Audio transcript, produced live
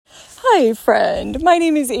Hi, friend. My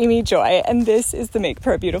name is Amy Joy, and this is the Make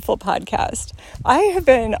Prayer Beautiful podcast. I have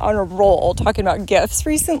been on a roll talking about gifts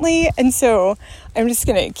recently, and so I'm just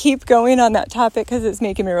going to keep going on that topic because it's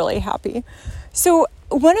making me really happy. So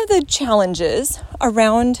one of the challenges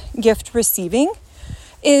around gift receiving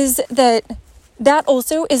is that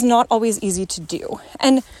also is not always easy to do.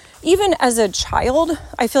 And even as a child,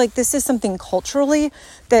 I feel like this is something culturally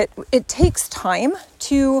that it takes time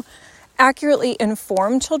to accurately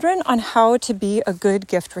inform children on how to be a good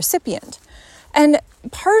gift recipient. And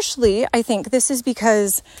partially, I think this is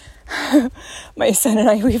because my son and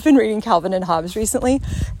I, we've been reading Calvin and Hobbes recently,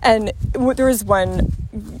 and there was one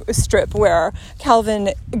strip where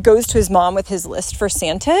Calvin goes to his mom with his list for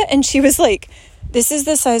Santa, and she was like, "This is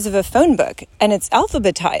the size of a phone book and it's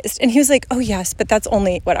alphabetized." And he was like, "Oh yes, but that's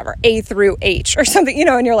only whatever, A through H or something,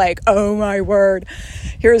 and you're like, oh my word,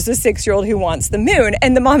 here's the 6-year-old who wants the moon.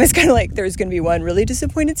 And the mom is kind of like, there's going to be one really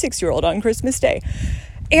disappointed 6-year-old on Christmas Day.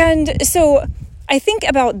 And so I think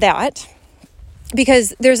about that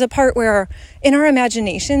because there's a part where in our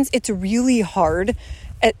imaginations, it's really hard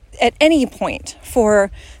at any point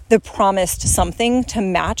for the promised something to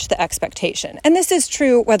match the expectation. And this is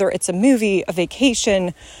true whether it's a movie, a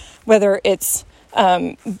vacation, whether it's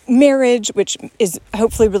marriage, which is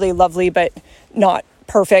hopefully really lovely, but not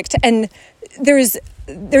perfect. And there's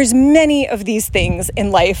many of these things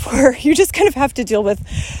in life where you just kind of have to deal with,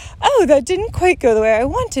 oh, that didn't quite go the way I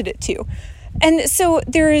wanted it to. And so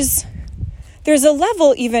there's a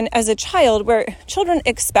level even as a child where children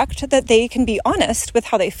expect that they can be honest with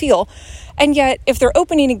how they feel. And yet if they're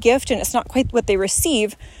opening a gift and it's not quite what they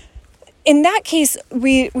receive, in that case,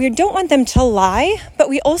 we don't want them to lie, but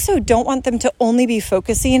we also don't want them to only be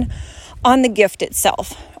focusing on the gift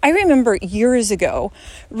itself. I remember years ago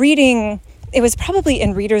reading, it was probably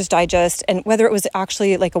in Reader's Digest, and whether it was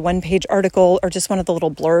actually like a one-page article or just one of the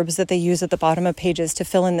little blurbs that they use at the bottom of pages to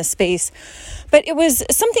fill in the space. But it was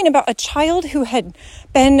something about a child who had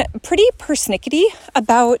been pretty persnickety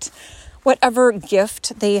about whatever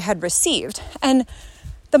gift they had received. And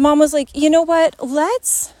the mom was like, you know what,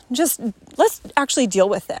 let's actually deal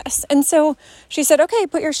with this. And so she said, okay,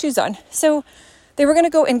 put your shoes on. So they were going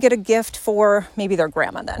to go and get a gift for maybe their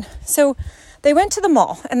grandma then. So they went to the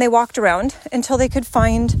mall and they walked around until they could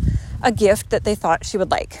find a gift that they thought she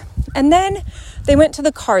would like. And then they went to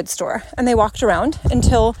the card store and they walked around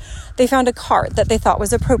until they found a card that they thought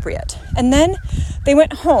was appropriate. And then they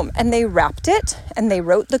went home and they wrapped it and they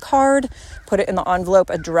wrote the card, put it in the envelope,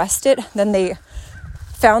 addressed it. Then they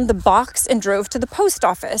found the box and drove to the post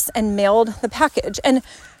office and mailed the package. And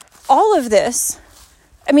all of this,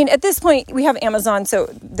 I mean, at this point we have Amazon, so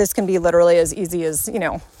this can be literally as easy as,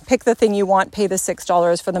 pick the thing you want, pay the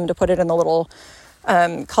 $6 for them to put it in the little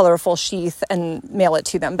colorful sheath and mail it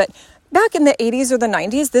to them. But back in the 80s or the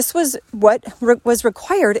 90s, this was what was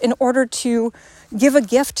required in order to give a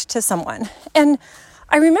gift to someone. And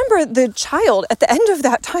I remember the child at the end of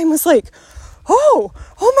that time was like, oh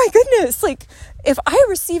my goodness, like if I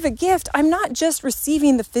receive a gift, I'm not just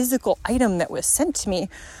receiving the physical item that was sent to me.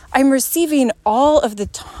 I'm receiving all of the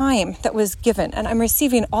time that was given, and I'm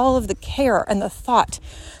receiving all of the care and the thought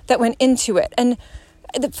that went into it. And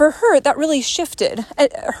for her, that really shifted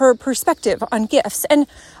her perspective on gifts. And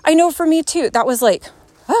I know for me too, that was like,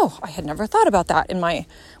 oh, I had never thought about that in my,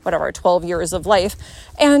 12 years of life.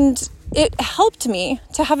 And it helped me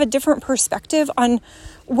to have a different perspective on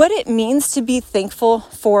what it means to be thankful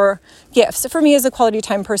for gifts. For me as a quality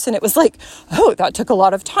time person, it was like, oh, that took a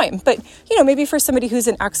lot of time. But, maybe for somebody who's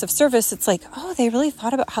in acts of service, it's like, oh, they really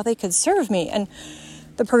thought about how they could serve me. And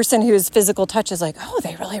the person whose physical touch is like, oh,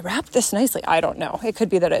 they really wrapped this nicely. I don't know. It could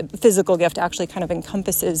be that a physical gift actually kind of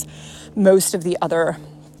encompasses most of the other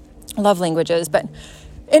love languages. But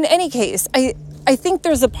in any case, I think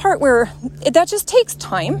there's a part where that just takes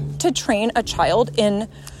time to train a child in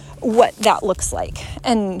what that looks like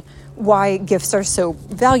and why gifts are so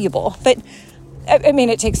valuable. But I mean,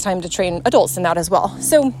 it takes time to train adults in that as well.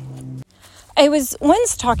 So I was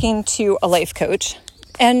once talking to a life coach,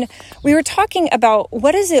 and we were talking about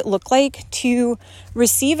what does it look like to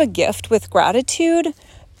receive a gift with gratitude,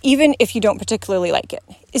 even if you don't particularly like it.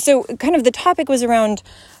 So kind of the topic was around,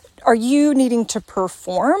 are you needing to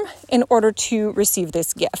perform in order to receive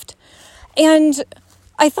this gift? And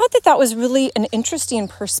I thought that was really an interesting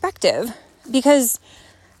perspective because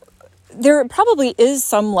there probably is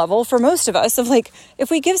some level for most of us of like,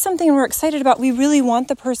 if we give something we're excited about, we really want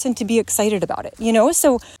the person to be excited about it,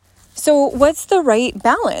 So what's the right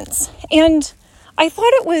balance? And I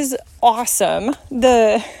thought it was awesome,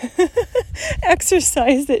 the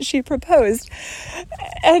exercise that she proposed.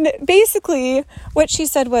 And basically what she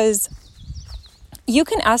said was, you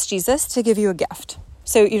can ask Jesus to give you a gift.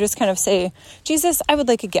 So you just kind of say, Jesus, I would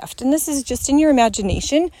like a gift. And this is just in your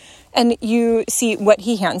imagination. And you see what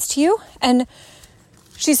he hands to you. And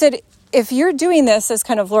she said, if you're doing this as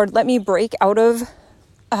kind of, Lord, let me break out of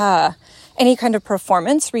any kind of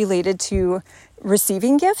performance related to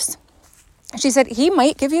receiving gifts. She said, he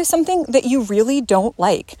might give you something that you really don't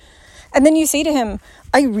like. And then you say to him,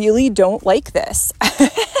 I really don't like this.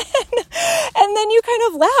 And then you kind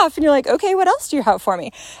of laugh and you're like, okay, what else do you have for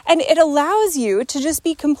me? And it allows you to just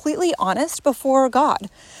be completely honest before God.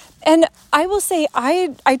 And I will say,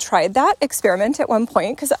 I tried that experiment at one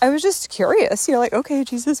point because I was just curious, like, okay,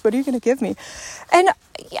 Jesus, what are you going to give me? And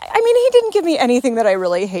I mean, he didn't give me anything that I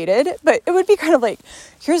really hated, but it would be kind of like,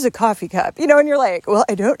 here's a coffee cup, and you're like, well,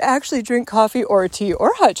 I don't actually drink coffee or tea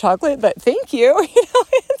or hot chocolate, but thank you.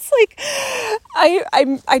 It's like,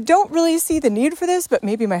 I don't really see the need for this, but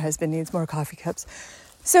maybe my husband needs more coffee cups.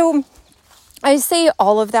 So I say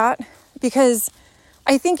all of that because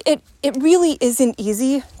I think it really isn't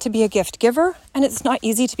easy to be a gift giver, and it's not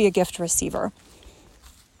easy to be a gift receiver.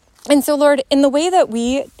 And so, Lord, in the way that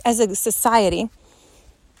we as a society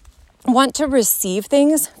want to receive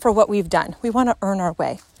things for what we've done, we want to earn our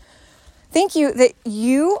way. Thank you that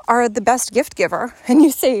you are the best gift giver. And you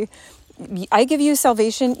say, I give you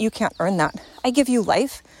salvation, you can't earn that. I give you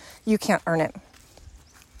life, you can't earn it.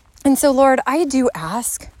 And so, Lord, I do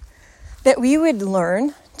ask that we would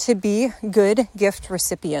learn to be good gift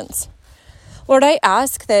recipients. Lord, I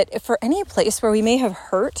ask that if for any place where we may have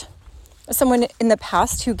hurt someone in the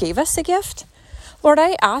past who gave us a gift, Lord,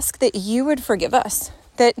 I ask that you would forgive us,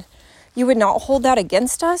 that you would not hold that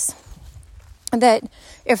against us, that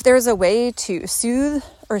if there's a way to soothe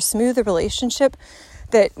or smooth the relationship,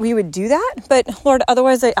 that we would do that. But Lord,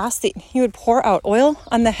 otherwise I ask that you would pour out oil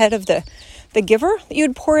on the head of the giver, that you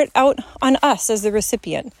would pour it out on us as the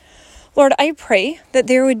recipient. Lord, I pray that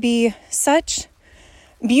there would be such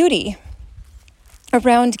beauty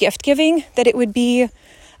around gift giving, that it would be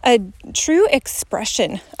a true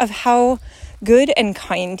expression of how good and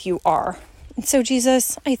kind you are. And so,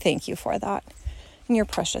 Jesus, I thank you for that. In your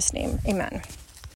precious name, amen.